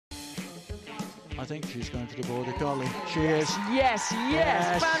I think she's going for the Border Collie. She is. Yes,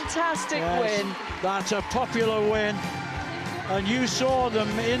 fantastic win. That's a popular win. And you saw them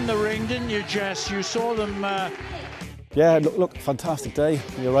in the ring, didn't you, Jess? You saw them... Yeah, look, fantastic day.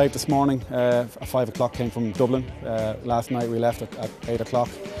 We arrived this morning at 5 o'clock, came from Dublin. Last night we left at 8 o'clock.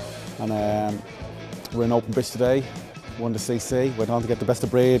 And we're in open bitch today. Won the CC, went on to get the best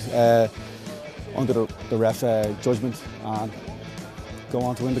of breed under the ref judgment and go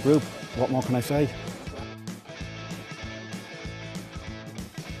on to win the group. What more can I say?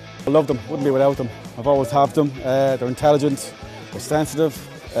 I love them, wouldn't be without them. I've always had them. They're intelligent, they're sensitive,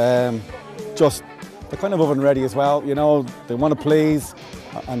 they're kind of oven ready as well. You know, they want to please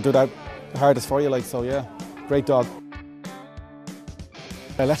and do that hardest for you, like, so yeah, great dog.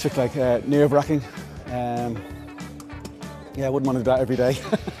 Electric, like nerve-wracking. Yeah, I wouldn't want to do that every day.